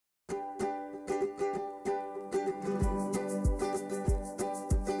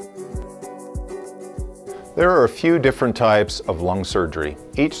There are a few different types of lung surgery.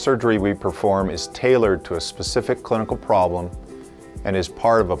 Each surgery we perform is tailored to a specific clinical problem and is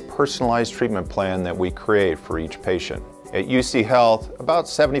part of a personalized treatment plan that we create for each patient. At UCHealth, about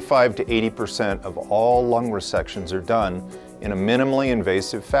 75 to 80% of all lung resections are done in a minimally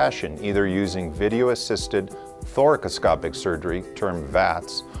invasive fashion, either using video-assisted thoracoscopic surgery, termed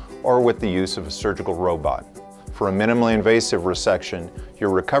VATS, or with the use of a surgical robot. For a minimally invasive resection, your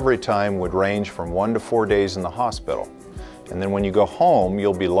recovery time would range from 1 to 4 days in the hospital. And then when you go home,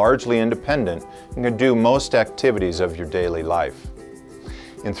 you'll be largely independent and can do most activities of your daily life.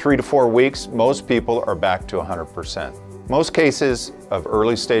 In 3 to 4 weeks, most people are back to 100%. Most cases of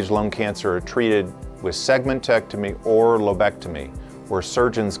early-stage lung cancer are treated with segmentectomy or lobectomy, where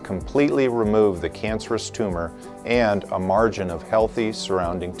surgeons completely remove the cancerous tumor and a margin of healthy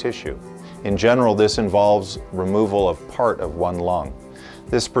surrounding tissue. In general, this involves removal of part of one lung.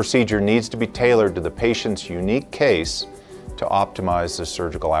 This procedure needs to be tailored to the patient's unique case to optimize the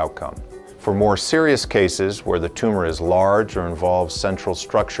surgical outcome. For more serious cases where the tumor is large or involves central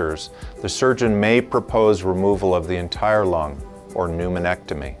structures, the surgeon may propose removal of the entire lung, or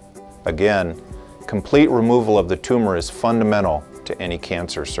pneumonectomy. Again, complete removal of the tumor is fundamental to any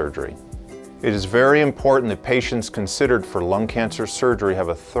cancer surgery. It is very important that patients considered for lung cancer surgery have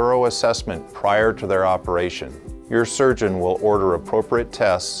a thorough assessment prior to their operation. Your surgeon will order appropriate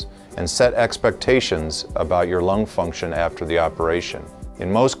tests and set expectations about your lung function after the operation.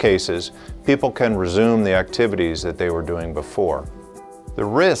 In most cases, people can resume the activities that they were doing before. The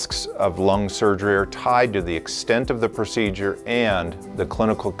risks of lung surgery are tied to the extent of the procedure and the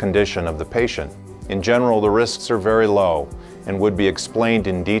clinical condition of the patient. In general, the risks are very low and would be explained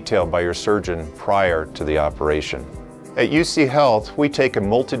in detail by your surgeon prior to the operation. At UCHealth, we take a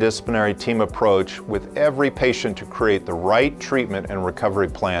multidisciplinary team approach with every patient to create the right treatment and recovery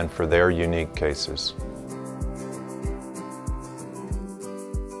plan for their unique cases.